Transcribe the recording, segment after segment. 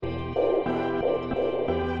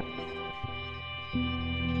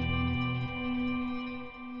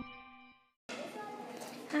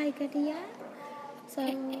Hi, Kethiya. So,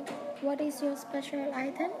 what is your special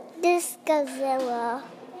item? This Godzilla.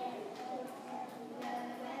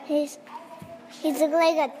 He's look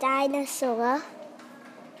like a dinosaur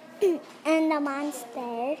and a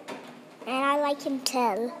monster, and I like him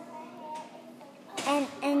too. And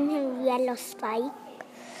him yellow spike,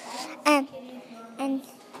 and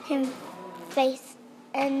him face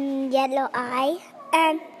and yellow eye,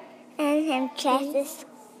 and him chest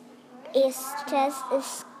is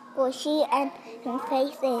squishy, and him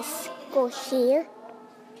face is squishy.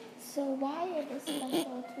 So, why it is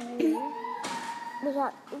special to you?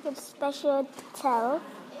 Because it's special to tell.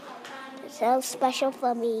 So special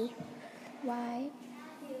for me. Why?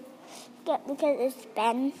 Because it's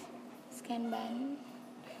pen. Scan band.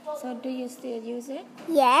 So, do you still use it?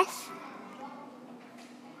 Yes.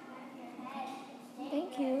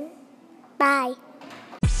 Thank you. Bye.